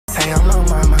Hey, I'm on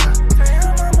my mind.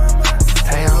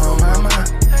 Hey, I'm on my mind.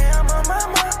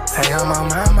 Hey, I'm on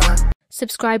my mind.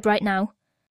 Subscribe right now.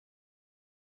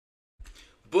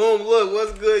 Boom, look,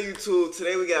 what's good, YouTube?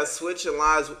 Today we got switching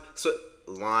lives with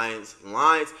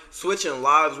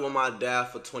my dad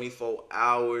for 24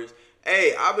 hours.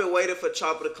 Hey, I've been waiting for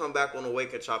Choppa to come back on the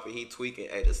Wake Up Choppa. He tweaking.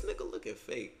 Hey, this nigga looking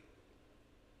fake.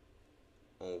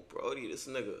 Oh, Brody, this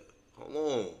nigga, hold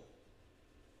on.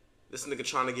 This nigga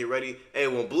trying to get ready. Hey,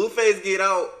 when Blueface get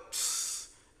out,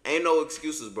 ain't no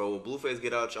excuses, bro. When Blueface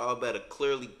get out, y'all better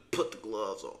clearly put the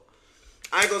gloves on.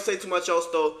 I ain't gonna say too much else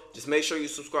though. Just make sure you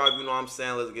subscribe, you know what I'm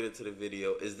saying. Let's get into the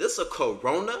video. Is this a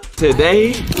Corona?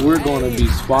 Today, we're gonna be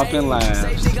swapping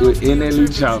lives with NLE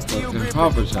Choppa and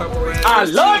Papa Choppa. I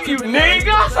love you,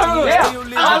 nigga! Yeah,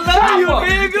 I love you,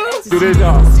 nigga! Do this,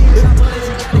 y'all.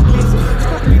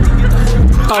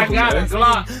 I got it,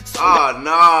 Ah,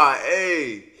 nah,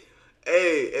 hey.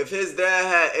 Hey, if his dad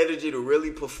had energy to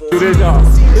really perform,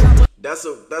 that's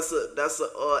a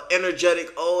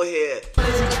energetic old head.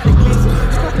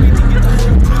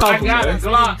 I got it,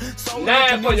 Glock.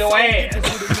 Nine for your ass.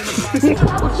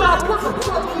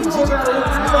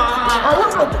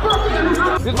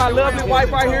 This my lovely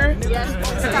wife right here?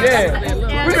 Yeah.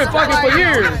 We've been fucking for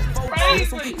years.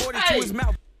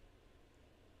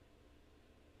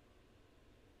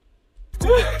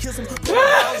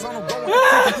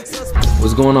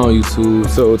 What's going on, YouTube?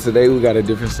 So today we got a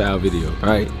different style video,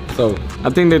 right? So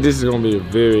I think that this is gonna be a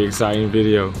very exciting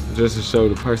video just to show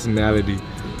the personality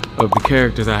of the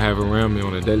characters I have around me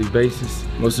on a daily basis.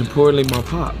 Most importantly, my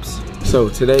pops. So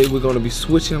today we're gonna be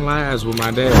switching lives with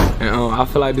my dad. And I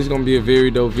feel like this is gonna be a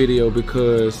very dope video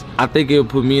because I think it'll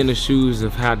put me in the shoes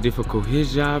of how difficult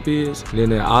his job is.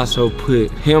 Then it also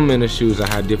put him in the shoes of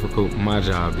how difficult my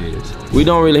job is. We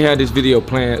don't really have this video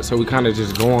planned, so we kind of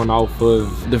just going off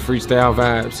of the freestyle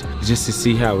vibes just to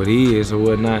see how it is or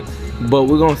whatnot. But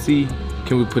we're gonna see,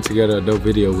 can we put together a dope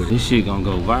video with it? This shit gonna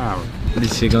go viral.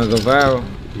 This shit gonna go viral?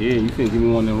 Yeah, you finna give me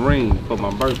one of them rings for my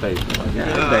birthday. Like,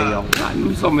 damn, I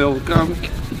knew something else was coming.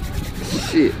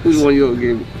 Shit, which one you gonna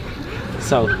give me?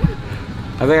 So,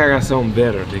 I think I got something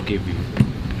better to give you.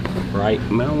 Right?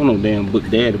 Man, I don't want no damn book,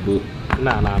 daddy book.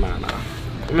 Nah. I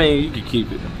mean, you can keep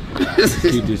it.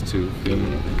 Keep this too, feel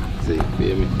me? See,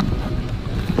 feel me?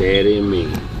 Daddy and me.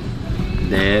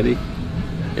 Daddy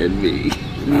and me.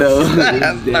 No,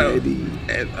 it's daddy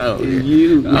and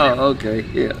you. Oh, okay,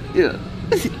 yeah.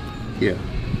 Yeah.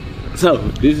 So,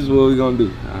 this is what we're gonna do.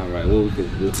 All right, what we gonna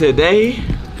do? Today,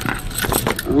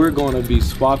 we're gonna be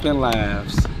swapping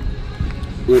lives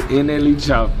with NLE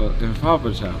Choppa and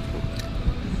Papa Choppa.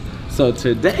 So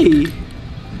today,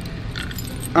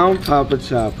 I'm Papa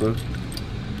Choppa,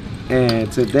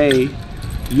 and today,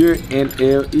 you're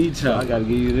NLE Choppa. I gotta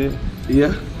give you this?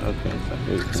 Yeah? Okay,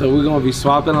 so we're gonna be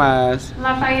swapping lives.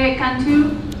 Lafayette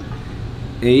Cantu.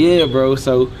 And yeah, bro,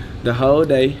 so the whole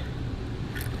day,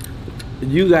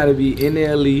 you gotta be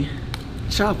NLE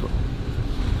Choppa.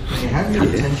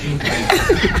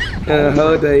 The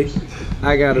whole day,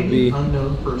 I gotta be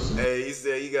unknown person. Hey, he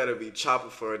said you gotta be Choppa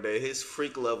for a day. His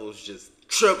freak levels just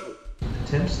triple.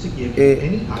 Attempts to give you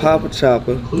any Papa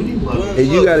Choppa, and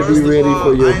you gotta be ready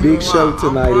for your big show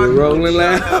tonight in Rolling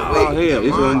Loud. Oh hell,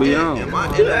 it's gonna be on.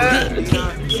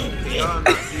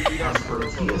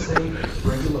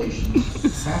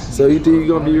 So you think you're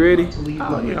gonna be ready?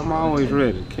 Oh yeah, I'm always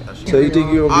ready. So you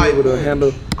think you're gonna be able to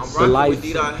handle the life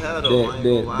that I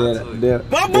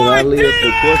live?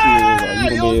 The question is,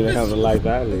 are you gonna be able to handle the life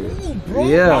I live?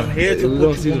 Yeah, we're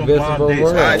gonna see the best of both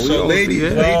worlds. Alright, so ladies,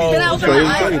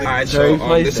 alright, so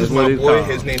this is my boy,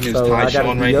 his name is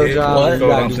Tyshawn right here. You know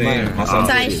what I'm saying?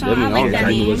 Alright,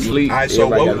 so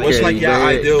what's like your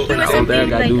ideal?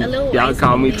 Y'all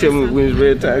call me, tell me when it's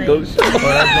ready time to go to show.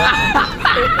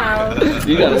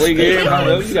 You gotta wake up,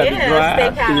 you gotta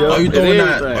drive. Are you doing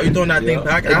that? Are you doing that thing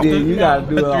back after? You gotta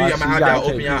do it. I'm gonna have y'all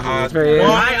open your eyes.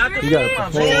 You gotta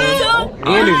perform.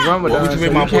 And it's Ramadan. What you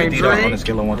mean my boy D that on a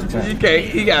scale of 1 to 10? You can't.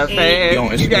 He got fast. He on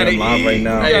Instagram live right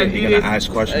now. He gonna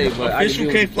ask questions.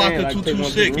 Official K Flocka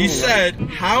 226. He said,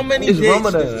 how many days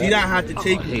does he not have to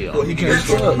take before he can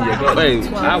start?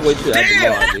 I'll wait till after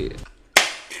tomorrow.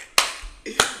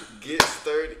 Get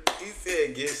sturdy. He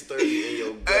said get sturdy in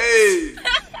your gut. Hey!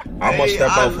 I'm gonna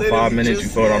step out for 5 minutes. You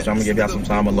feel what I'm saying? I'm gonna give y'all some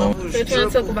time alone. What you trying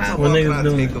to talk about? What niggas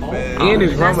doing? And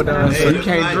it's Ramadan, so you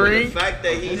can't drink.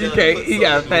 You can't. He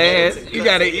got fast. You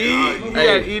gotta eat. You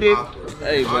gotta eat it.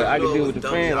 Hey, but I can deal with the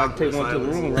fan. I can take one to the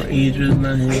room, right?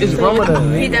 It's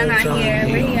Ramadan. He done not here.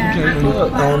 Where he at?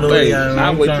 Hey,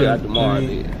 I'll wait till after tomorrow,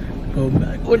 then. Go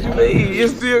back. What you mean?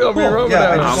 It's still gonna be Ramadan.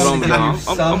 Yeah, I just want to give you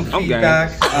some feedback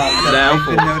that I've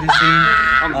been noticing.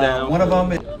 I'm down. One of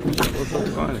them is...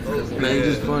 Man, it's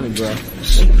just funny, bro.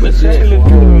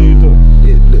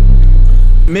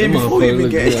 Man, before we even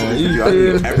get into the video, I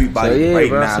need everybody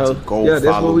right now to go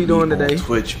follow me on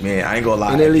Twitch, man. I ain't gonna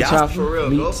lie. NLE Choppa, for real,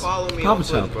 go follow me on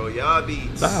Twitch, bro. Y'all be...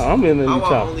 Nah, I'm NLE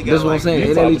Choppa. That's what I'm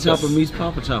saying. NLE Choppa meets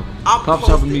Papa Choppa. Papa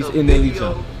Choppa meets NLE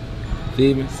Choppa.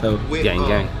 Feel me? So, gang,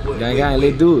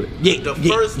 let's do it. The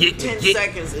first 10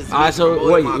 seconds is... Alright,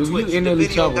 so wait, if you NLE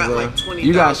Choppa, bro,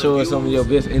 you gotta show us some of your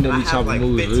best NLE Choppa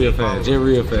moves real fast. Just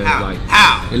real fast, like,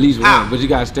 at least one. But you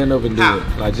gotta stand up and do it.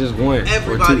 Like, just one.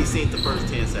 Everybody seen the first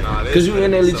 10 seconds. Cause you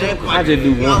NLE Choppa, I just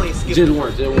do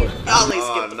one. Just one. Y'all ain't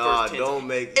skip the first 10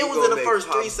 seconds. It was in the first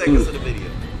 3 seconds of the video.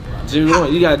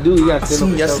 You gotta do. You gotta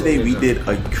stand up. Yesterday we did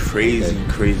a crazy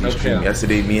stream.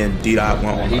 Yesterday me and D-Dot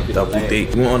went on a double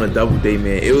date. We went on a double date,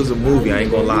 man. It was a movie. I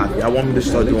ain't gonna lie. Y'all want me to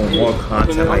start doing more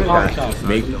content like that?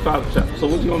 Make me Pop Chop. So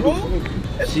what you gonna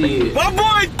do? Shit. My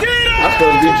boy D-Dot! I'm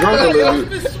supposed to be drunk a little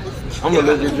bit. I'm a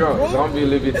little bit drunk, so I'm gonna be a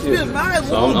little bit tipsy. So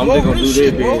I'm just gonna do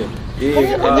this, man. Yeah,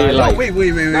 and then like, wait.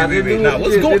 Now,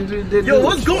 what's going? Yo,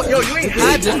 what's going? Yo, you ain't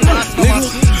had this last time I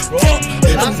seen you, bro.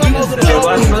 Last time I was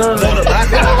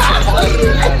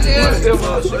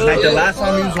like the last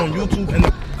time he was on YouTube and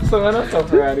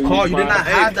Carl, you did not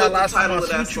have that last time I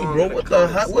seen you, bro. What the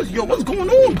heck? What's going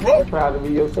on, bro? I'm proud to be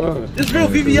your son. This real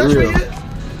VVS right here?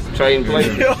 Trading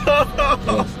places. Let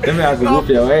me have to whoop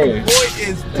your ass. Boy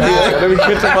is let me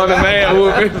catch up on the man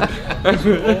whooping.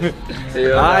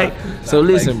 Alright, so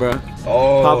listen, bro.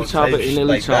 Papa Choppa,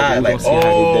 NLE Choppa, we gonna see how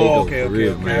this day go for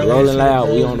real, man. Rolling loud,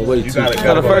 we on the way too. So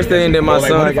the first thing that my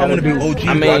son gotta do,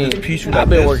 I mean, I've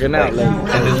been working out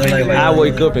lately. I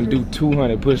wake up and do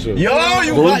 200 push-ups.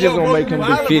 But we just gonna make him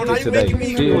do 50 today.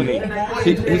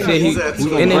 He said we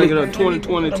gonna break it up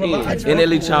 20-20-10.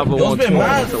 NLE Choppa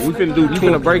 120. So we finna do, you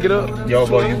finna break it up? Yo,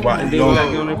 bro, you watch. He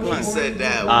said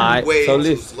that. Alright, so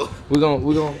listen, we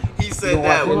gonna. He said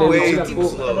that way too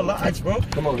slow.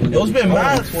 Come on, yo, it's been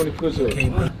mad. 20 push-ups.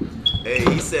 Hey,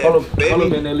 he said, baby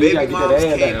moms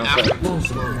came after.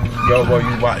 Yo, bro,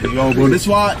 you watch. Yo, bro, this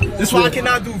why I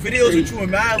cannot do videos with you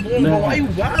and Mad Long, bro. Why you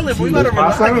wildin', bro? You gotta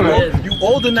relax, bro. You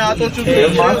older now. I thought you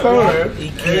was my son.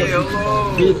 Hey,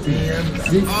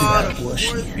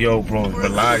 yo, bro,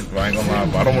 relax, bro. I ain't gonna lie,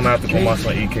 bro. I don't wanna have to call my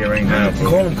son EK right now, bro.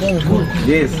 Call him.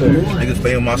 Yes, sir. Niggas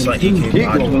paying my son EK.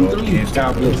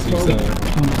 God bless you, son.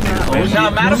 Now,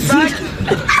 matter of fact,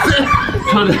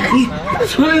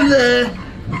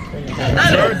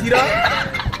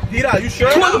 D-Dot, you sure?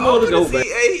 Hey,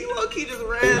 he low-key just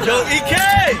ran. Yo, EK!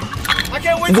 I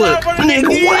can't wait till I run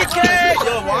into EK!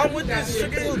 Yo, I'm with this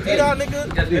sugar D-Dot nigga,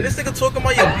 and this nigga talking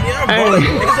about your BM, bro. Like,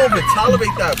 niggas don't even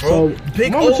tolerate that, bro.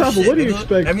 Big old shit, what do you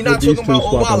expect? And we not talking about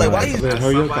old wild, like, why he's... I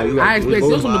expect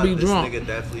this one to be drunk.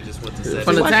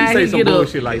 From the time he get up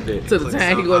to the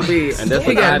time he go to bed. And that's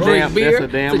he got to drink beer,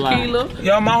 tequila.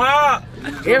 Yo, my heart.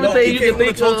 Everything you can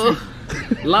think of.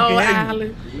 Long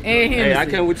Island and Hennessy. Hey, I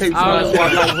can't wait to take some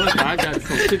swap like hooker. I got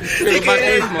some chicken strip about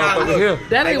this motherfucker here.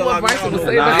 That ain't what Bryson would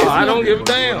say. Nah, I don't give a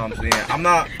damn. I'm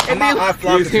not high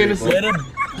flocking shit, bro.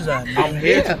 I'm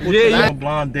here to put you on a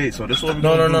blind date, so this is what we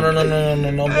No,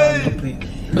 blind date, please.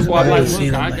 That's why I like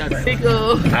hooker. I got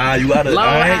nah,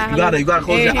 you gotta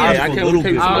close your eyes for a little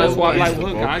bit. I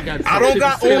don't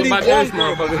got only one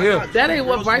motherfucker here. That ain't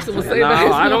what Bryson would say.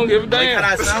 Nah, I don't give a damn.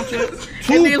 Can I sound check?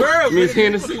 Two girls. Miss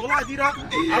Hennessy. I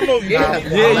don't know if you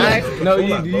no,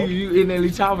 you NLE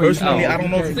Choppa. Personally, I don't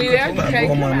know if you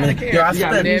Yo, I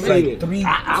spent like 3.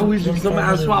 I wish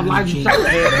somebody swap like you.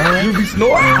 You be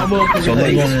snoring. So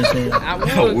let's go in. I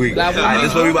would.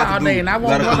 That's what we about to do. And I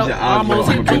want almost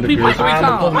hit 2 people 3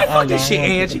 times. Fuck this shit,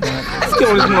 Angie. Let's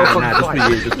go this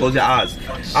motherfucker. Just close your eyes.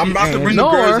 I'm about to bring the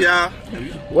girls, y'all.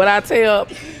 What I tell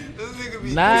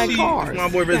 9 cars, my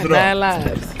boy 9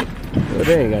 lives. Well,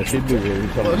 they ain't got shit to do with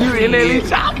it. You NLE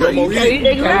Choppa.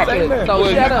 Exactly. So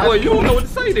shut up. Well, you don't know what to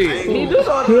say then. He do know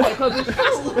what to say because it's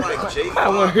true. I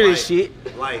want to hear this shit.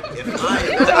 Like, if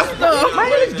Man,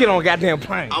 let's get on a goddamn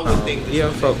plane. I would think this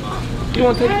Yeah, so. You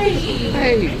want to take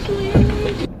Hey.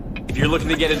 If you're looking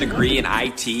to get a degree in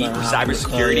IT or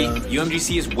cybersecurity,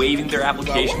 UMGC is waiving their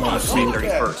application fees May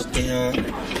 31st.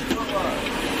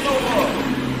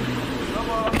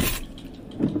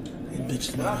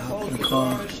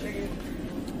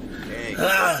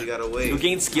 You gotta wait. You'll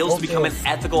gain skills to become an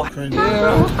ethical. I'm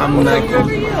not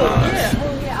gonna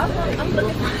lie.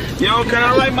 Yo, can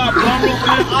I like my plum real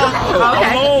quick?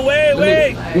 I'm long,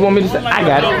 wait. You want me to say? I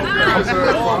got it.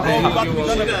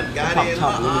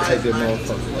 Let me take this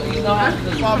motherfucker.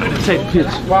 Take the picture.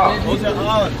 Hold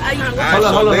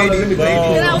on. Let me take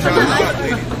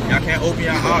y'all can't open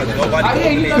your eyes. Nobody can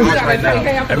open their eyes right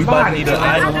now. Everybody need an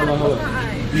eye.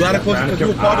 You gotta close because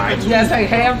you're part of it too. Yes, hey,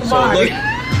 half the body. You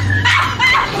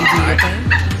do your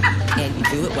thing, and you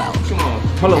do it well. Come on.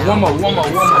 Hold on, one more.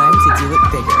 It's time to do it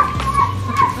bigger.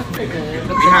 We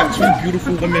have two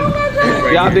beautiful women.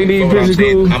 Y'all think these pictures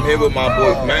cool? I'm here with my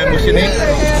boy, man. What's your name?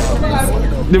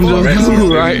 Them just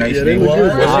cool, right? Nice name.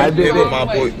 I'm here with my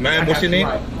boy, man. What's your name?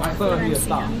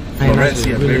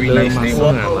 Florencia, very nice name.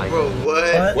 Bro,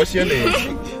 what? What's your name?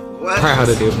 Proud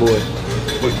of that boy.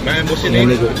 Man, what's your name?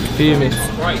 Nigga, feel me?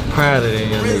 Proud of that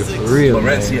young nigga, for real,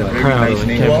 Florencia, man. very Proud nice of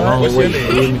name. him. Came a long What's way, your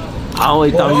feel me? I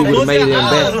always thought you would have made it in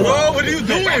basketball. Bro, what are you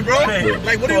doing, bro?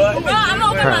 Like, what are you doing? Bro, I'm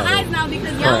gonna open my eyes now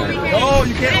because y'all over here. No,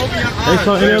 you can't open your eyes. Hey,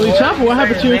 so NLE Choppa, what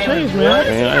happened to your chains, man?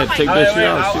 Man, I had to take that shit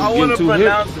out. She was getting too heavy.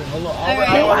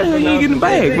 Why the hell you ain't getting the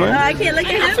bag, man? I can't look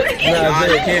at him. Nah,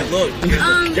 you can't look.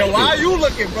 Yo, why are you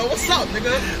looking, bro? What's up,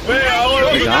 nigga? I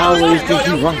always think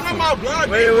you wrong.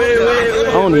 Wait. I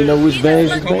don't even know which bag is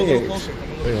bag.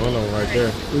 Hey, hold on, right there.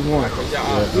 Which one?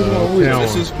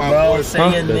 This is my boy. Say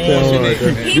your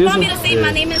name. He want me to say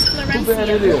my name is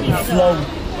Florencia.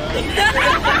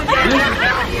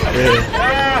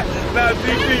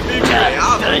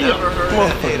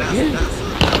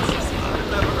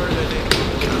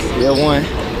 Yeah, one.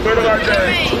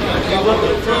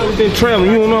 Then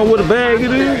traveling, you don't know what a bag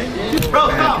it is? Bro,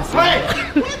 stop. Wait.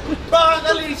 Bro,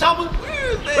 NLE Choppa.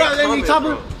 Bro, NLE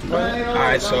Choppa.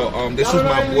 Alright, so this is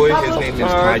my boy. His name is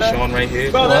Tyshawn right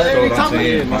here. Bro,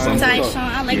 Tyshawn,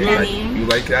 I like that name. You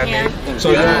like that name?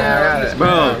 So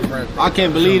Bro, I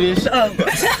can't believe this.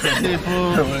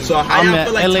 So how y'all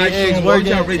feel like Tyshawn? What would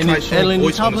y'all rate NLE Tyshawn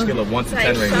voice on a Choppa? scale of 1 to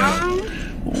 10 right now?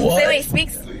 Wait, speak.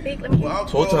 Let me hear.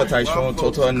 Talk to her, Tyshawn.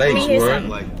 Talk to her nice, Let me hear word.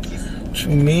 something. Like, What you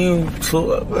mean? Like,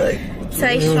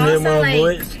 Tyshawn sound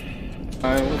like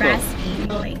raspy,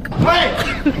 like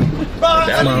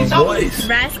that's my voice.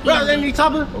 raspy. Bro, NLE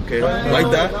Choppa. okay, like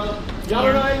that? Y'all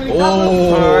don't know NLE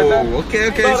Oh,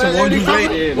 okay. So what would you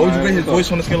rate his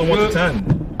voice on a scale of 1 to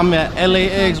 10? I'm at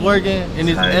LAX working, and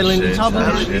it's NLE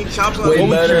Choppa. Way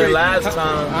better than last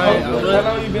time. Why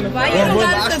you don't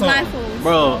got us blindfold?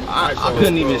 Bro, I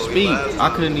couldn't even speak. I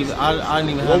didn't even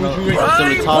have no to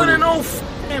talk.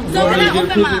 So when I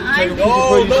open my eyes,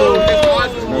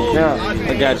 I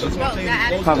got you.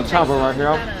 Papa Choppa right here.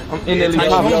 I'm NLE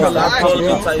Choppa.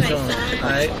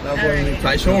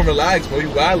 Tyshawn, relax, bro. You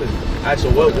wildin'. Alright, so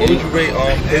what would you rate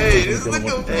Hey, this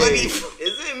nigga funny.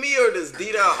 Is it me or does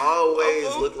D-Dot always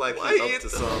look like he's up to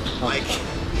something?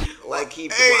 Like he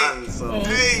plotting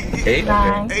something? 8?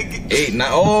 8, 9.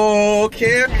 Oh,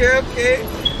 okay.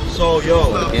 So,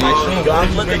 yo, Tyshawn,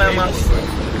 I'm looking at my...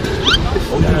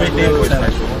 What would you rate their voice,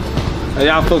 Tyshawn? Hey,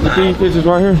 y'all fuck with these pictures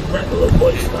right here?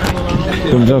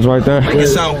 Them jumps right there. Like it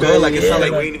sound good, like it sound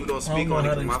like we ain't even gonna speak on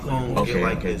it. My phone.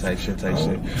 Okay, tight shit.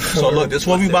 So look, this is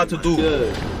what we about to do.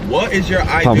 What is your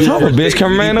ideal Papa Choppa, bitch,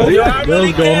 cameraman over here.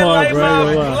 Let's go hard,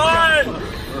 bro.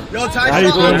 Yo, How do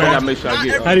you feel?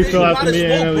 How do you feel after me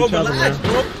and NLE Choppa, man?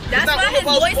 that's why his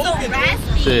voice so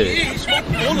raspy. Shit.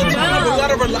 All the time, we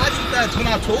gotta relax with that. That's when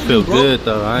I told you, Feel bro. good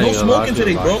though. I ain't No gonna lie smoking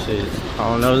today, bro. shit. I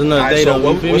don't know. It's another day so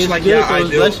though. what's like your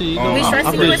ideal? We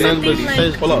stressing with something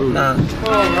like Pull up. my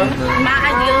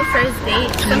ideal first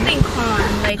date, something calm,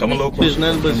 like Come a little Bitch, closer.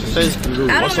 nothing but success. I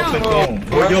What's don't something know,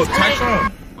 calm? Yo,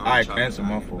 Tyshawn. Alright, answer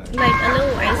my phone. like a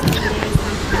little ice cream or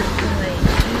something, like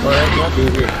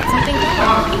something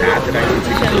calm. After that, you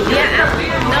take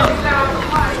Yeah, no.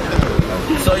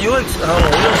 So you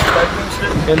expecting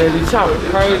shit? NLE Choppa,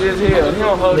 crazy as hell. He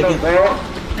don't hold no bag.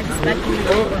 Expecting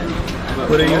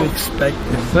What are you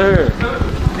expecting? Sir.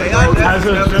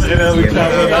 NLE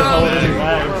Choppa, that's holding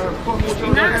back.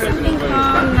 not something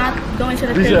calm, not going to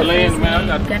the crib, getting to know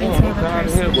the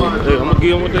person. Hey, I'm gonna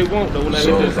give them what they want though. When they So,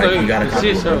 hit this like, you thing, gotta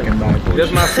shit copy show. fucking bad boy.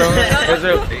 That's my son.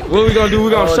 What we gonna do? We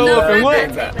gonna show up and what?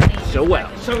 Show out.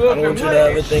 Show up and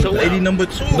what? Lady number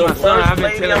 2. My son, I've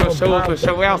been telling him to show up and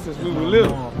show out since we were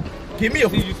little. Give me a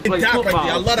He used to play tap right football.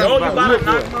 there. I love Yo, that. you about to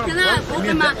knock Can I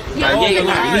open my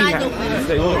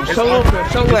Show up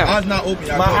and show His out. eyes not open.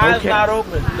 My eyes not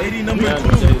open. Lady number 2. What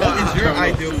is your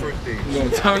ideal first date? You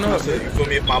gonna turn up. You feel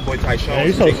me? If my boy Tyshawn. Man,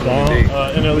 you so strong.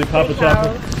 NLE Papa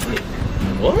Choppa.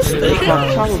 What? Yeah,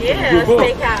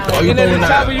 steakhouse. Are you doing that?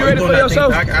 Choppa, you ready for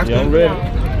yourself? Yeah, I'm ready.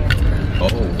 Oh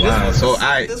wow. So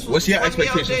what's your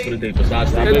expectations for the day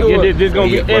besides that? This gonna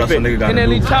be epic.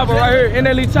 NLE Choppa right here.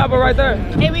 NLE Choppa right there.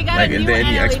 Hey, we got like, is there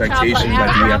any expectations?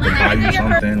 Like, do we have to buy you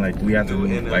something? Like, do we have to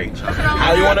like?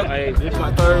 How you wanna? Hey, this is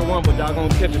my third one, but y'all gonna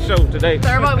catch the show today.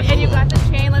 Third one, and you got the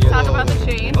chain. Let's talk about the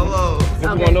chain. Hello. What you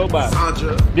wanna know about?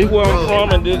 Sandra. This where I'm from,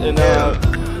 and this and my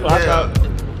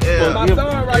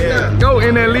son right there. Go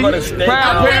NLE.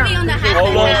 Proud parent.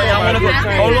 Hold on.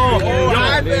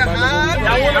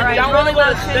 Y'all rolling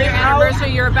about 10-year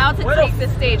anniversary. You're about to take the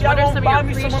stage. What are some of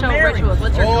your pre-show rituals?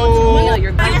 What's your go-to meal?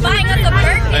 You're buying us a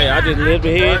burger. Hey, I just live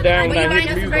the head down when I hit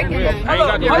the music. I ain't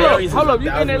got the crazy. Hold up, you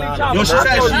NLE Choppa. Yo, she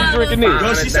said you drinking this.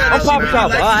 Yo, she said I'm Papa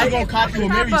Choppa. She's gonna copy what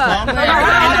Mary's talking. I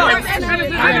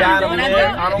got him,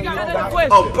 man. I don't know about it.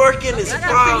 Oh, Birkin is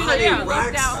 500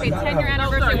 racks. Okay, 10-year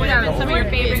anniversary. Whatever. Some of your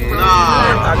favorite. Nah. I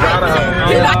got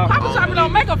him. Papa Choppa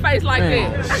don't make a face like that.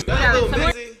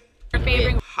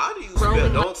 How do you spell?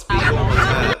 Don't speak on my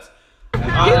tabs.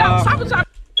 Papa Choppa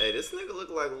Hey, this nigga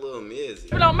look like a little Mizzy.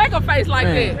 don't make a face like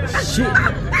that. Shit.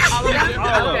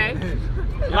 Okay.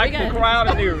 Like the crowd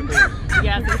and everything.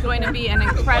 Yes, it's going to be an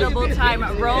incredible time.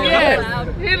 Roll Yes.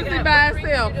 loud. Hennessy by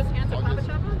itself. I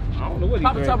don't know what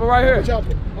Papa Choppa right here.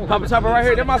 Papa Choppa right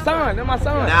here. That's my son. That's my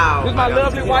son. Now, this is my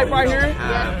lovely wife right here.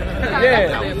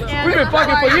 Yeah. We've been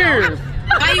fucking for years.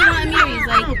 Why you want Mary's?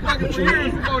 Like,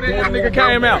 That nigga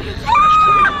came out.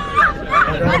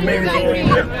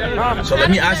 So let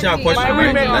me ask y'all a question,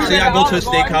 right? Let's say y'all go to a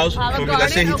steakhouse.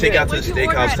 Let's say he take y'all to the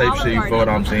steakhouse type shit. You feel what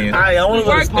I'm saying? I want to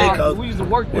go to the steakhouse. We used to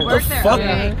work there. What the fuck?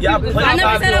 Y'all play. I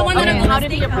never said I wanted to go. How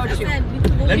did he approach you?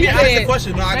 Let me ask the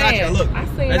question. No, I got you. Look,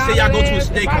 let's say y'all go to a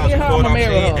steakhouse. You feel what I'm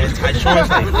saying? And Tyshawn's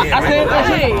like, damn, I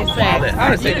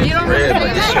didn't say this bread,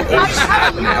 but this shit always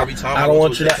happening every time. I don't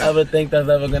want you to ever think that's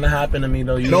ever gonna happen to me,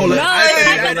 though. No, look, I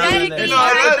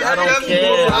don't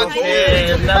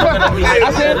care. It's never gonna be.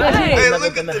 Hey,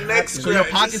 look at the next So your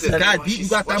pockets is that deep? You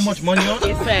got that much money on you?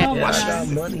 Yeah, I got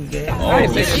money, gang.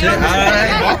 Oh, shit.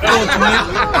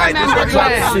 Alright, this works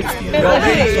out 60. Yo,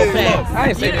 baby, so fast. I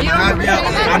ain't say that.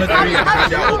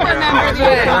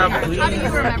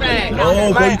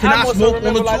 No, bro, you cannot smoke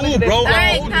on the tube, bro.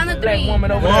 Alright, count to 3. I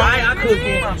cook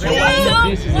it.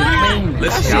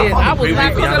 Listen, I was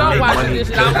not cooking on watching this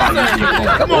shit.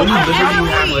 Come on, you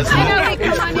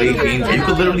play games. You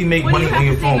could literally make money on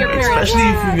your phone, especially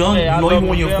if you're young. You know you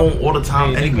on your phone all the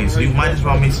time anyway, so you might as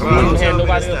well make some money.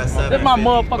 That's my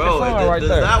motherfucking son right there. Does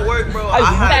that work, bro? I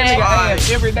had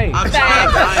every day. I'm trying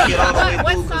to get all the way through.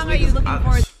 What song are you looking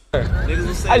forward to? Niggas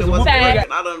will say what's I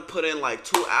done put in like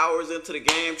 2 hours into the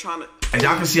game trying to. And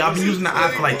y'all can see I've been using the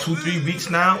app for like 2-3 weeks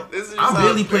now. I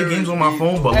barely play games on my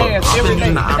phone, but look, I've been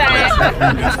using the app for like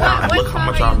 2-3 weeks now. And look how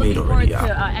much I've made already.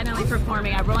 NLE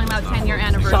performing. I'm rolling out 10-year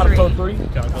anniversary. Shot Pro 3.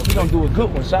 He's gonna do a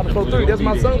good one. Shot Pro 3. That's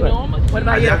my son. What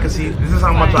about you? Y'all can see this is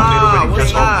how much I made already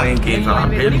just off playing games. I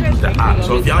barely use the app.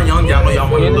 So if y'all young, y'all know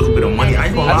y'all want a little bit of money. I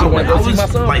ain't gonna lie, when I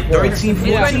was like 13,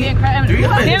 14,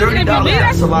 $330,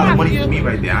 that's a lot of money for me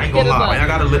right there. I ain't gonna lie. All y'all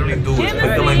gotta literally do is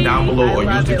click the link down below or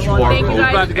use the QR code.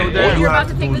 And all you have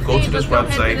to do is go to this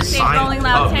website, sign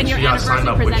up, make sure y'all sign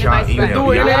up with y'all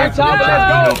email.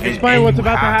 Explain what's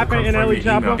about to happen in NLE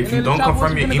Choppa. If you don't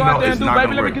confirm your email, it's not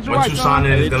gonna work. Once you sign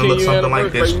in, it's gonna look something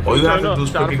like this. All you have to do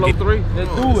is click Let's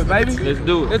do it, baby. Let's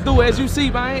do it. Let's do it as you see,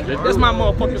 man. That's my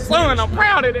motherfucking son. I'm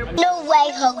proud of him. No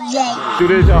way, Jose. Do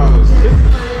this, y'all.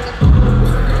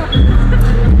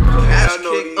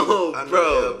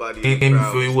 Game you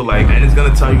feel you would like, and it's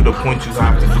gonna tell you the points you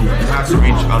have to do. You have to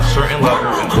reach a certain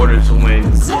level in order to win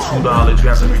 $2. You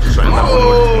have to reach a certain level in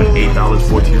order to win $8,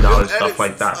 $14, stuff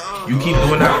like that. You keep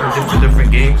doing that for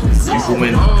different games, you can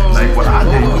win. Like what I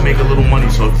did, you can make a little money.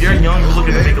 So if you're young, you're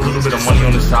looking to make a little bit of money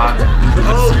on the side,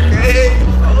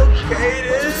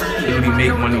 you can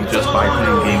make money just by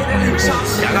playing games on your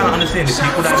phone. Y'all gotta understand, the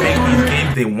people that make these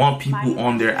games, they want people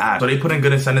on their app. So they put in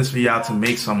good incentives for y'all to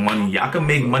make some money. Y'all can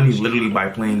make money literally by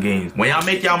playing games. When y'all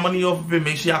make y'all money off of it,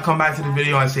 make sure y'all come back to the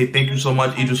video and say thank you so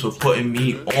much, Idris, for putting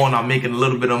me on. I'm making a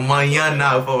little bit of money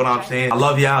now, for what I'm saying. I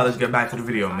love y'all. Let's get back to the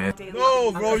video, man.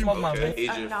 No, bro, you a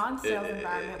non-sales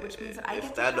environment, which means that I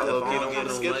get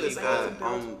to skip this guy.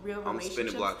 I'm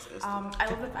spinning blocks. I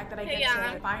love the fact that I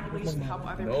get to find ways to help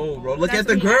other people. No, bro, look at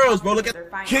the girls, bro. Look at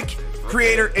Kick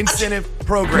Creator Incentive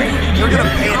Program. You're gonna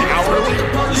pay an hourly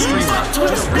for streaming,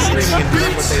 just for streaming and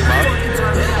doing what they love.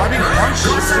 I mean,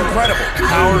 this is incredible.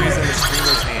 Power is in the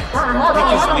streamer's hands. Kick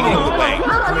is leading the way,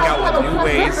 coming out with new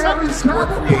ways to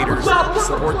support creators,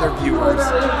 support their viewers.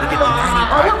 They get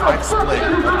 95/5 split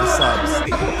of the subs.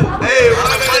 Hey,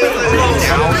 now you're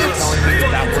telling me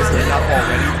that wasn't enough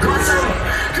already.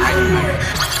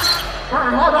 I've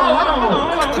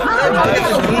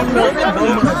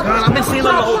been seeing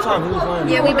them the whole time.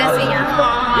 Yeah, we been seeing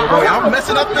y'all. Yo, boy, I'm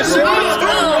messing up this shit.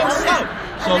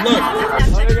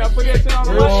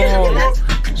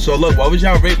 So look, what would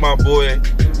y'all rate my boy?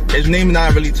 His name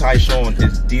not really Tyshawn,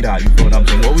 his D-Dot, you feel what I'm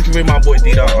saying? What would you rate my boy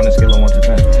D-Dot on a scale of 1 to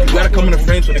 10? You gotta come in the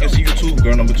frame so they can see you too,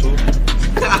 girl number 2.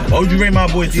 What would you rate my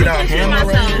boy D-Dot? Alright,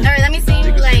 let me see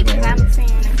you, like, cause I'm seeing.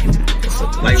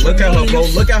 Like, look at her, bro.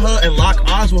 Look at her and lock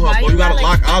eyes with her, bro. You gotta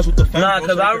lock eyes with the femme. Nah,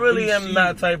 cause I really am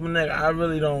that type of nigga. I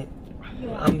really don't.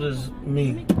 I'm just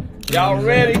me. Y'all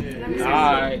ready?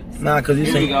 Alright. Nah, cause you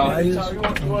say y'all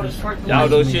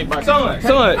do shit by son,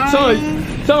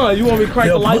 you want me to crank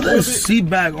the light? Put that seat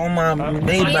back on my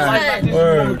Maybach.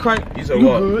 He said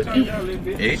what?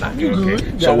 8?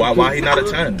 Okay. So why he not a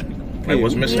 10? Like,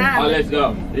 what's missing? Oh, let's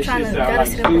go. This shit sound like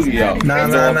studio.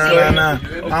 Nah.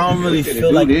 I don't really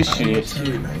feel like this shit.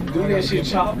 Do that shit,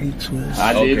 Chop.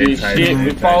 I did this shit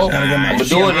before. I'm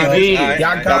doing it again.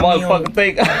 Y'all motherfucker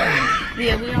think.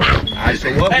 Alright, so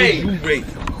what would you rate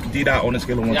D-Dot on a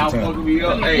scale of 1 to 10?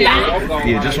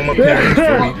 Yeah, just from my parents.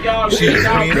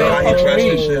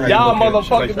 Y'all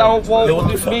motherfuckers don't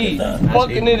want to be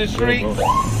fucking in the street.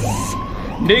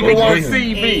 Nigga want to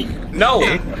see me. No.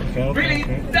 Really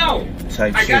don't.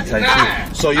 Type shit.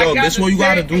 So yo, this what you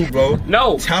gotta do, bro.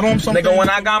 No. Tell them something. Nigga, when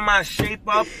I got my shape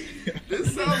up,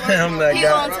 I'm that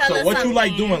guy. So what you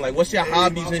like doing? Like, what's your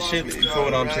hobbies and shit? You know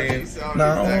what I'm saying?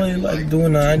 Nah, I don't really like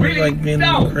doing that. I just like being in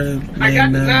the crib,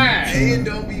 laying down,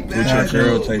 with your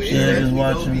girl type shit. Yeah, just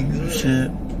watching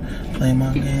shit. Play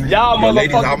my game. Y'all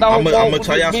ladies, motherfuckers I'm gonna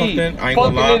tell y'all something. I ain't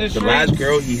gonna lie. The last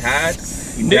girl he had,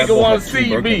 nigga want to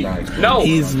see me. No.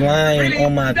 He's lying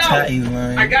on my tat. He's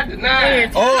lying. I got the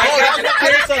 9. Oh,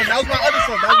 that was my other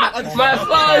son. That was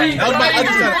my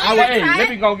other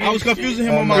son. I was confusing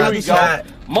him on my other son.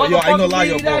 Yo, I ain't gonna lie,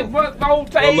 yo, bro. Don't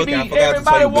pay me.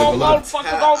 Everybody want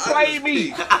motherfuckers don't play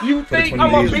me. You think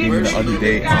I'm a bitch? The other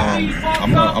day,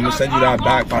 I'm gonna send you that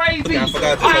back. I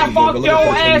forgot to tell you, bro. Look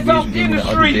at the 20 views you gave me the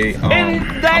other day.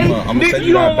 I'm gonna send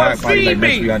you that back. Probably like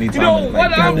next week. I need time.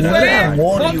 What I'm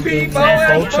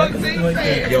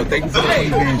saying? Yo, thank you for the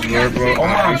 20 views, bro. I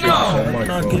appreciate you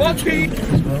so much,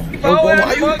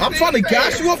 bro. I'm trying to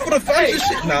gas you up for the fans and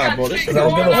shit. Nah, bro. This shit. I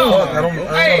don't give a fuck. I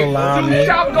don't lie,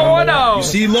 man. You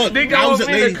see, look, I was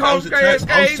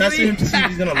testing him to see if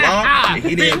he's gonna lie, and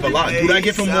he didn't even lie. Do that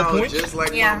give him more points? Just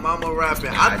like my mama rapping.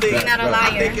 I think you're not a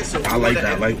liar. I like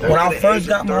that. When I first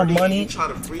got my money, I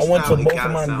went to both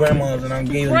of my grandmas and I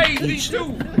gave them each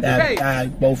that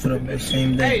bag, both of them the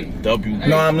same day.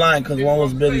 No, I'm lying, because one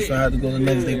was Billy, so I had to go the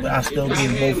next day, but I still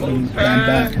gave both of them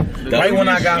that bag. Right when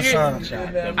I got signed.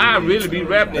 I really be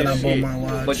rapping this shit,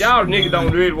 but y'all niggas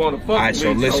don't really want to fuck with me. Alright,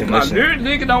 so listen.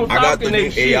 Nigga don't talk in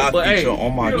that shit, but hey,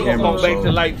 on my camera, so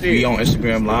we on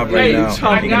Instagram Live right now.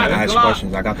 You're gonna ask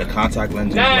questions. I got the contact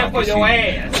lenses.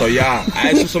 So y'all,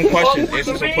 ask you some questions.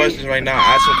 Answer some questions right now.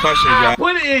 Ask some questions, y'all.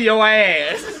 Put it in your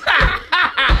ass.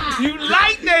 You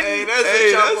like that? Hey,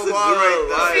 that's a bar right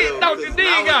there. Shit, don't you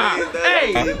dig?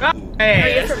 Hey,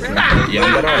 yeah,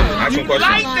 I'm dead on. Ask some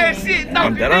questions. Like that shit,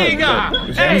 don't you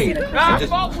dig? Hey,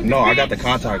 no, I got the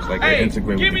contacts like they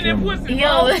integrate with the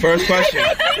camera. First question.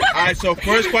 Alright, so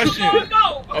first question.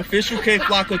 Official K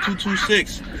Flocka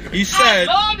 226. He said,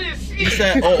 all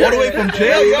the way from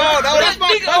jail. Yo, that's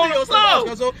my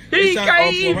cousin. He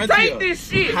can't even take this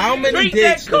shit. How many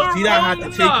dates does D-Dot have to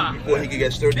take you before he can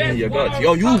get sturdy in your guts?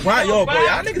 Yo, you right, yo, bro.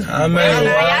 Y'all niggas. I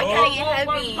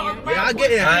mean, y'all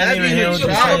getting heavy in the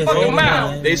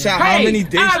shop. They said how many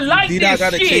dates D-Dot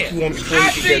gotta take you on before he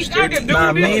can get sturdy?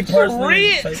 Nah, me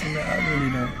personally, I really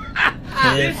don't.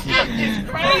 This shit is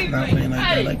crazy. Not playing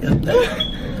like that.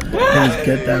 Please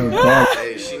get that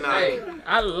regardless.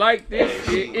 I like this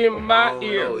shit in my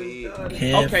ear.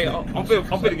 Okay, I'm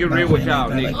finna get real with y'all,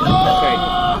 niggas. Okay.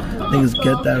 Niggas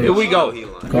get that. Here we go.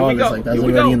 Regardless, like that's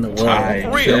already in the world. Like,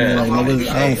 niggas,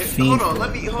 I don't fiend.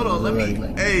 Hold on, let me.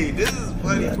 Hey, this is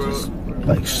funny, bro.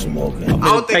 Like smoking. I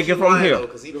don't think take it from here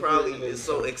because he probably is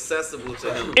so accessible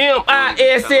to him.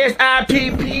 MISSIPPI.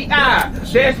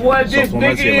 That's what this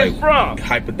nigga is from.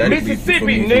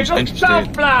 Mississippi, nigga.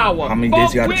 Sunflower. How many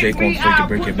days you gotta take on before you can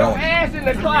break it down? Ass in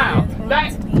the cloud.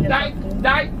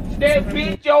 That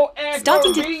bitch your ass.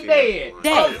 Starting today,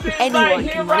 anyone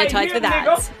can monetize with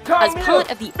ads. As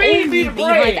part of the all-new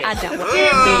Beehive ad network.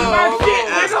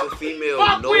 Ask a female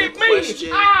no question.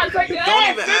 Don't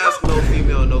even ask no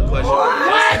female no question.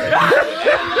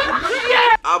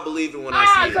 I believe it when I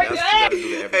see it. That's what you gotta do to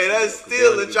everything. Hey, that's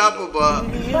still the Choppa bar.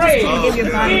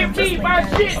 Give me my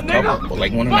shit, nigga.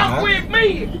 Like 1.5. Fuck with me.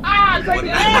 I'll take the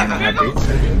ass, nigga.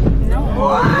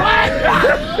 What?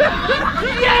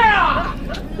 Yeah!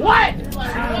 What?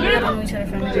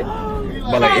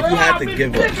 But like, if you had to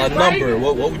give a number,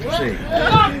 what would you say?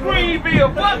 Fuck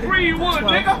Greenville, fuck Greenwood,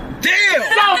 nigga. Damn!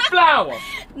 Sunflower.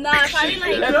 Nah, probably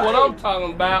like. That's what I'm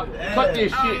talking about. Cut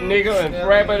this shit, nigga, and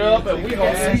wrap it up, and we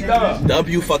gonna see stuff.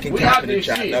 W fucking cap in the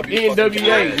chat.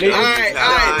 NWA, nigga. Alright,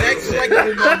 next. I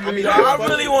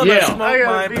really want to smoke my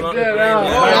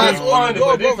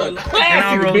blunt.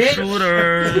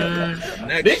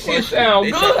 This shit sound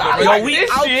good. I like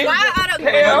this shit.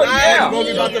 Hell yeah.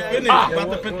 About to finish.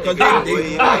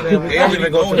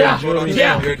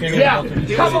 Yeah.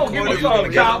 Come on, give me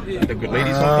some, y'all. The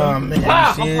ladies something.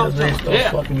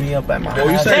 Man, fucking me up at my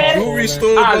house. You said jewelry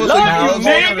store. I love you,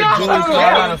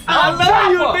 nigga. I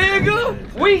love you,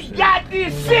 nigga. We got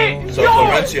this shit. So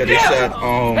Florencia, they said,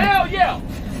 hell yeah.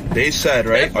 They said,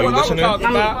 right? Are you listening?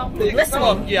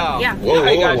 Listening. Yeah.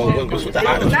 Whoa. What's with the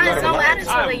attitude?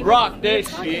 I rock that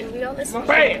shit.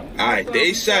 Bam. Alright,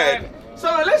 they said. So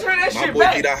let's hear that My shit boy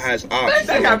back. Dida has ops.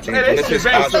 Let's When this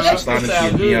ops, she's sliding to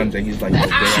his DMs and he's like,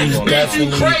 She's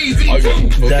definitely doing that.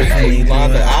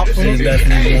 She's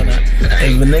definitely doing that.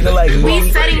 If a nigga like me,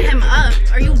 We setting him up.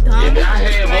 Are you dumb?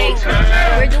 Like,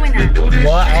 we're doing that.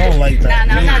 What? I don't like that.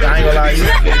 Nah, I ain't gonna lie, you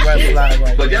red flag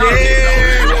right there.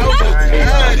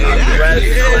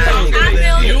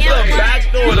 You could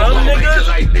backdoor them niggas.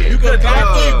 You could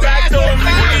definitely backdoor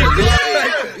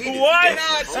me. What?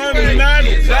 I'm not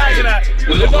jacking that.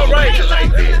 It's alright.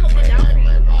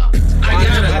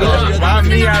 Rhyme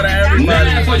me out of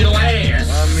everybody.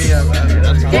 Rhyme me out of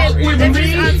everybody.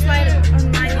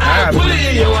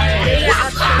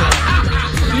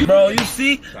 Bro, you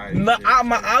see? My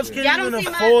ops can't even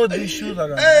afford these shoes I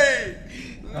got. Hey!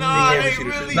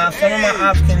 Nah, some of my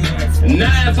ops can't even afford.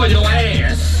 Nine for your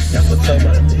ass. That's what's up,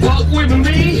 man. Walk with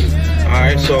me.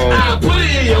 Alright, so I'll put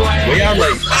it in your ass. where y'all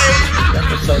like?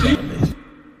 That's what's up, man.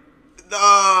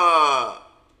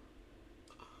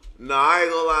 Nah, I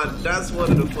ain't gonna lie. That's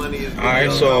one of the funniest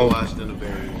videos I watched in a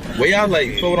very long time. Where y'all like?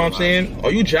 You feel what I'm saying?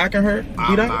 Are you jacking her?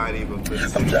 I'm not even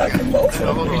pissed. I'm jacking both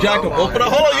of them. You jacking both of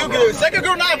them? Hold on, you get second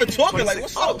girl not even talking. Like,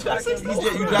 what's up?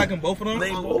 You jacking both of them?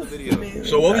 They both.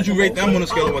 So what would you rate them on a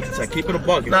scale of 1 to 10? Keep it a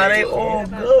buck. Nah, they all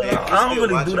good. I don't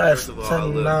really do that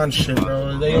 10-9 shit,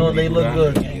 bro. They look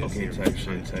good. Okay, type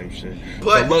shit.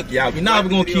 But look, y'all, we not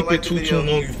even gonna keep it too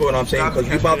long. You feel what I'm saying? Because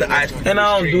we about to ask. And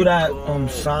I don't do that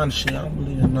sign shit. I don't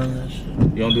believe in none of that shit.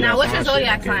 You don't do now, that what's your sign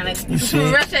zodiac shit? sign? Like, You see?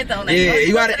 real shit though. Like, Yeah,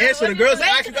 you gotta answer. The girls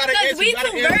ask, you gotta answer. We You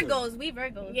gotta two answer. Virgos. We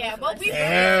Virgos. Yeah, both we Virgos.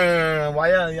 Damn, why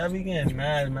y'all be getting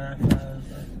mad?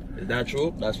 Is that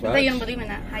true? That's So fine. you don't believe in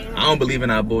that? How you know? I don't believe in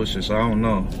that bullshit, so I don't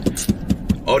know.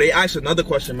 Oh, they asked another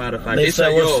question, matter of fact. They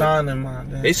said what yo, sign am I?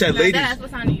 they said ladies. That's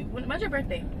what sign are you? When's your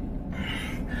birthday?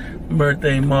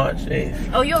 Birthday March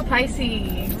 8th. Oh, you're a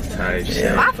Pisces.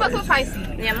 Yeah. I fuck with Pisces.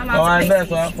 Yeah, my mom's Oh, I a bet, Pisces.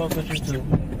 so I fuck with you too.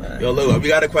 Yo, look, we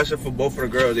got a question for both of the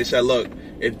girls. They said, look,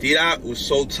 if D-Dot was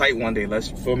so tight one day,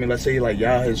 let's say like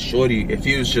y'all his shorty, if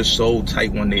he was just so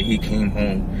tight one day, he came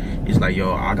home, he's like,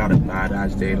 yo, I got a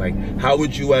badass day. Like, how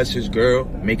would you as his girl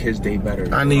make his day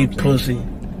better? I need pussy.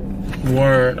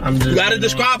 Word. I'm just. You gotta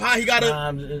describe how he gotta.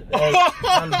 I'm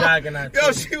jacking that too.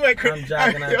 Yo, she went crazy. I'm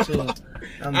jacking that too.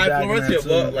 I'm jacking that too.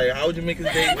 What? Like, how would you make his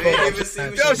day?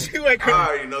 Yo, she went crazy. I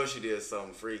already know she did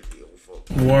something freaky.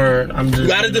 Word. I'm just. You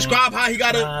gotta describe how he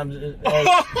gotta. I'm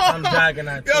jacking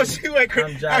that too. Yo, she went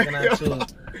crazy. I'm jacking that too.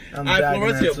 I'm jacking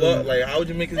that too. What? Like, how would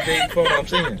you make his day? You know what I'm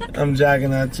saying? I'm jacking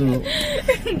that too.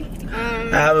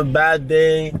 I have a bad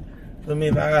day. For me,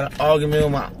 if I got an argument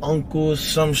with my uncle or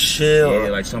some shit, yeah,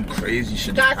 like some crazy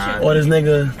shit. Or this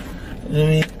nigga, you know what I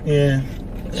mean? Yeah.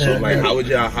 So like, how would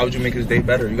you make his day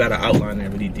better? You gotta outline it,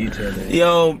 really detail it.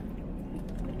 Yo.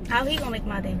 How he gonna make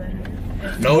my day better?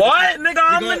 No. What? Nigga,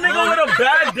 I'm the nigga with a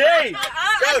bad day.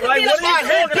 Like, what are you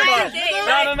talking about?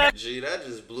 No. Gee, that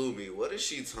just blew me. What is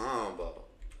she talking about?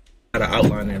 Gotta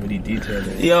outline it, really detail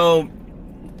it. Yo.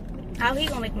 How he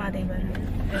gonna make my day better?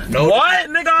 No. What?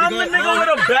 Nigga, I'm the nigga with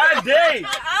a bad day.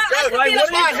 Like, what are you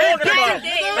talking about? No.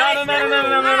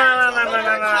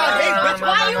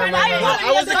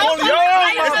 I wasn't calling you.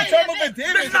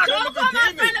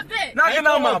 Knocking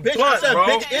out my blunt, I said bro.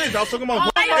 big is. I was talking about.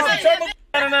 No. I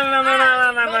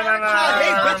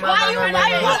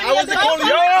wasn't calling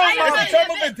you.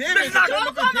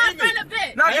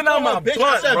 Knocking out my blunt,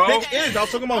 I said bro. big is. I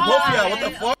was talking about both of y'all. What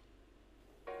the fuck?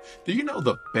 Do you know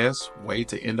the best way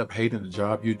to end up hating the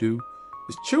job you do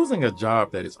is choosing a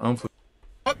job that is unfulfilling?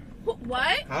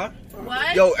 What? Huh?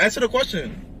 What? Yo, answer the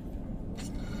question.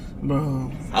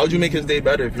 Bro. How would you make his day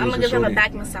better if you I'm was gonna a give him a shorty?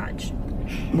 back massage.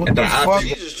 What the fuck?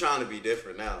 She's just trying to be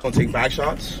different now. Gonna take back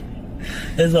shots?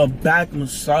 It's a back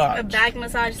massage. A back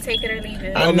massage, take it or leave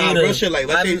it. I'm not real shit. Like,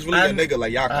 let's say it's really a nigga.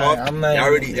 Like, y'all cough, y'all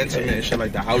already intimate and shit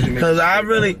like that. How would you make? Cause I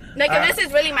really, nigga, this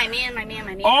is really my man.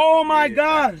 Oh my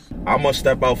gosh. I'm gonna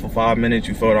step out for 5 minutes.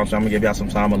 You feel what I'm saying? I'm gonna give y'all some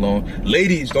time alone.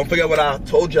 Ladies, don't forget what I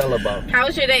told y'all about. How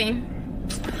was your day?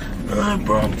 Bro,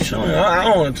 I'm chilling. I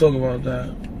don't want to talk about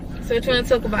that. So what you want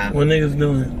to talk about? What niggas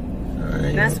doing?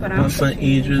 That's what I'm My son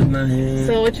Idris not here.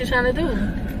 So what you trying to do?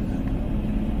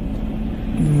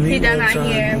 He done not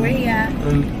here. Where he at? I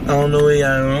don't know where he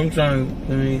at. I'm trying to,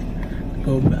 let me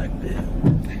go back there.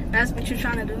 That's what you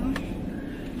trying to do?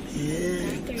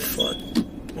 Yeah. Fuck.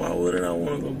 Why wouldn't I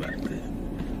want to go back there?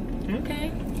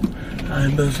 Okay. I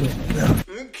ain't been so. Yeah.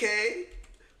 Okay.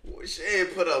 Well, she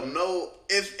ain't put up no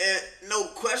if and no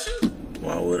questions.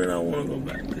 Why wouldn't I want to go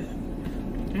back there?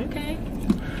 Okay.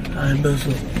 I ain't been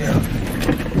so. Yeah.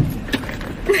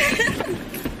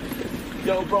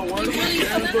 Yo, bro, one of my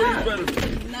friends, bro, you better.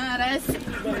 Nah, that's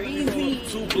crazy.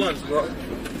 2 blunts, bro.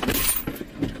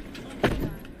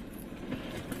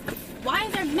 Why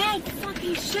is there mad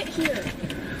fucking shit here?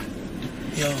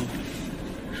 Yo,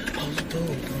 how's it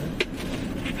doing, bro?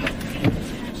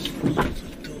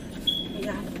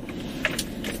 Yeah.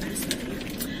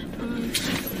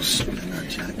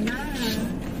 Nah.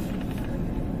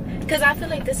 Cause I feel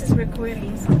like this is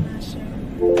recording, so I'm not sure.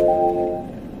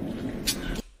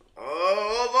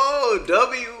 Oh,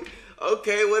 W.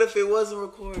 Okay, what if it wasn't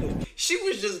recorded? She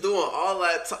was just doing all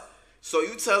that time. So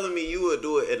you telling me you would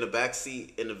do it in the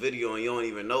backseat in the video and you don't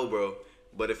even know, bro?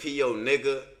 But if he your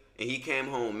nigga and he came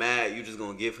home mad, you just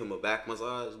gonna give him a back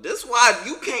massage? This why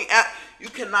you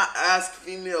cannot ask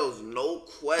females no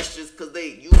questions because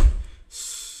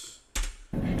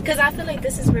Cause I feel like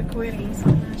this is recording, so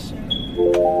I'm not sure.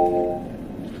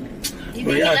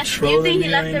 You think he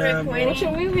left the recording? What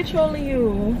you mean we trolling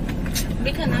you?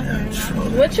 Because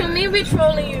nothing. What you mean we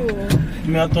trolling you? I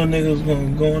mean, I thought niggas was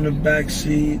gonna go in the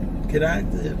backseat, get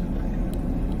active.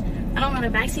 I don't want the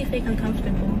backseat fake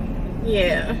uncomfortable.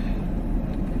 Yeah.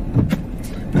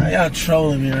 Now y'all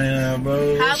trolling me right now,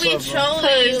 bro. How we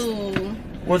trolling you?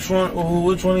 Which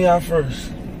one of y'all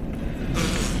first?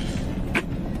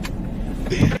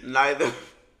 Neither.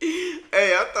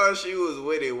 Hey, I thought she was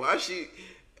with it. Why she?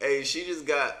 Hey, she just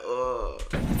got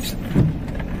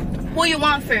Who you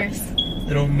want first?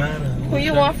 It don't matter. Who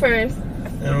you want first?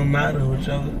 It don't matter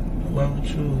whoever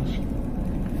choose.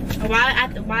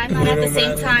 Why not at the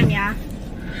same time, yeah?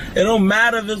 It don't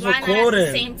matter if it's recording. Not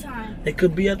at the same time? It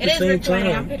could be at the same time.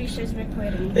 I'm pretty sure it's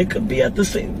recording. It could be at the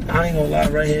same. I ain't gonna lie,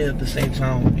 right here at the same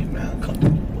time would be mad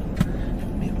comfortable.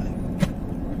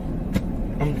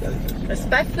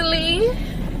 Respectfully,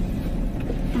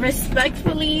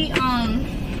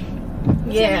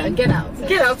 yeah, get out,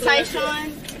 tight,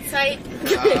 Sean, tight.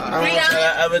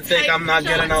 I don't ever think I'm not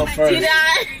getting out first.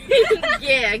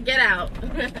 Yeah, get out.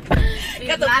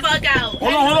 Get the fuck out.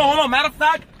 Hold on. Matter of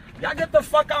fact, y'all get the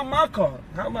fuck out my car.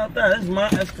 How about that? It's my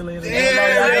escalator.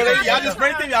 Yeah, y'all just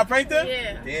pranked him? Y'all pranked him?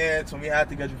 Yeah. Yeah, so we had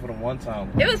to get you for the one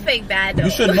time. It was fake bad though.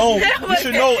 You should know.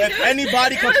 If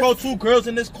anybody control 2 girls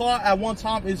in this car at one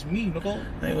time, it's me, Nicole.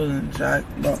 They wasn't Jack.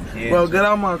 Bro, get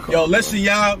out my car. Yo, listen,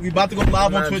 y'all. We about to go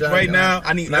live on Twitch right now.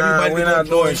 I need everybody to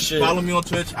go join. Follow me on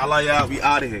Twitch. I like y'all. We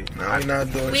out of here. Nah, we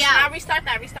not doing shit. I'll restart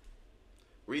that.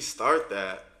 Restart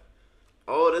that.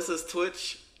 Oh, this is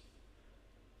Twitch.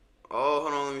 Oh,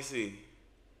 hold on. Let me see.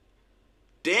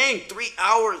 Dang, 3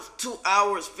 hours, 2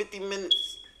 hours, 50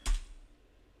 minutes.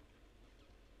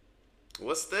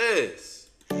 What's this?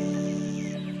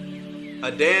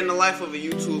 A day in the life of a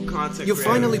YouTube content You creator.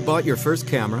 finally bought your first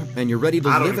camera and you're ready to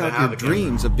live out your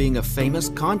dreams of being a famous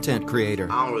content creator.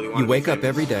 I don't really want You to wake be up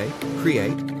every day,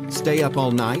 create, stay up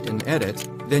all night and edit,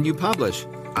 then you publish.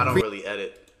 I don't really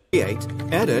edit. Create,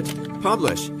 edit,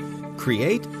 publish.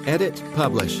 Create, edit,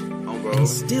 publish. And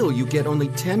still you get only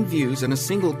 10 views and a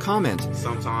single comment.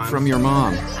 Sometimes. From your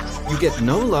mom. You get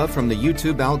no love from the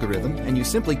YouTube algorithm and you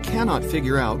simply cannot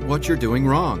figure out what you're doing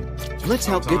wrong. Let's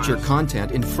help get your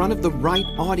content in front of the right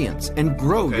audience and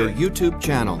grow your YouTube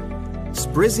channel.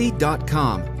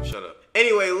 Sprizzy.com. Shut up.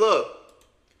 Anyway, look.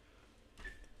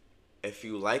 If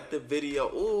you like the video,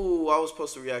 ooh, I was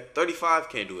supposed to react. 35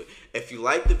 can't do it. If you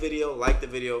like the video,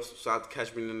 subscribe to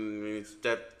catch me in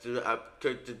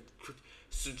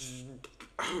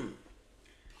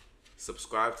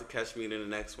subscribe to catch me in the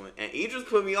next one. And Idris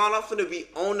put me on. I'm finna be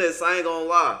on this. I ain't gonna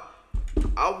lie.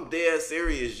 I'm dead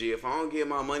serious, G. If I don't get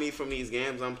my money from these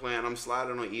games I'm playing, I'm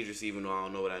sliding on Idris even though I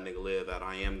don't know where that nigga live at.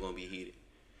 I am gonna be heated.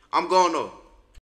 I'm going though.